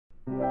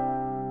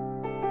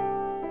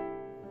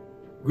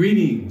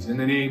Greetings in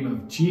the name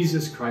of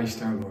Jesus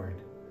Christ our Lord.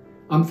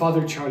 I'm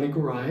Father Charlie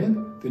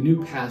Goriah, the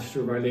new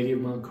pastor of Our Lady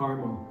of Mount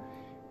Carmel.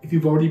 If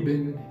you've already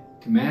been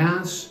to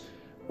Mass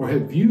or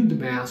have viewed the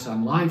Mass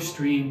on live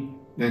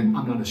stream, then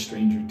I'm not a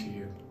stranger to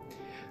you.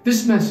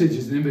 This message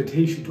is an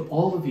invitation to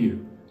all of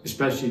you,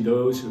 especially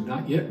those who have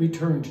not yet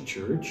returned to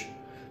church,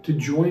 to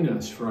join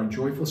us for our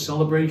joyful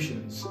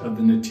celebrations of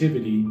the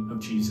Nativity of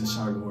Jesus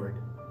our Lord.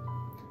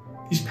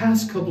 These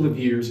past couple of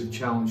years have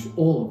challenged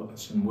all of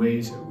us in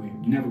ways that we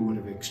never would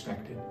have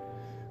expected.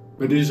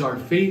 But it is our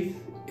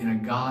faith in a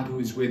God who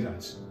is with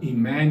us,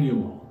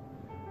 Emmanuel,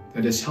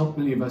 that has helped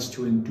many of us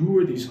to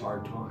endure these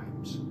hard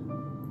times.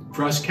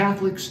 For us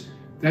Catholics,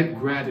 that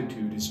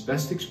gratitude is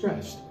best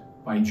expressed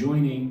by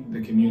joining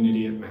the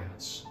community at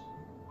Mass.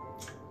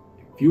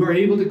 If you are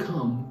able to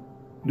come,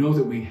 know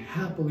that we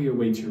happily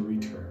await your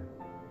return.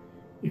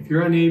 If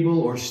you're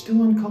unable or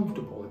still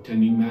uncomfortable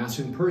attending Mass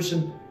in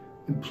person,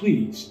 then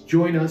please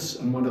join us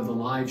on one of the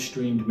live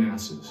streamed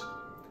Masses.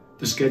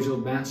 The schedule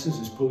of Masses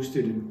is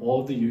posted in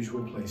all the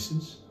usual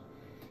places.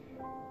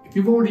 If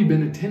you've already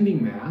been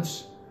attending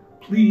Mass,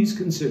 please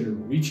consider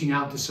reaching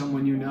out to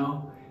someone you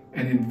know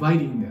and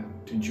inviting them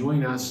to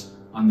join us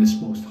on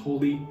this most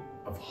holy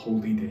of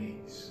holy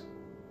days.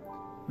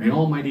 May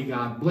Almighty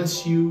God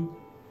bless you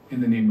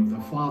in the name of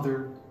the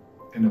Father,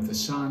 and of the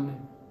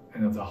Son,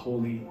 and of the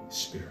Holy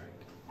Spirit.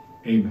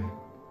 Amen.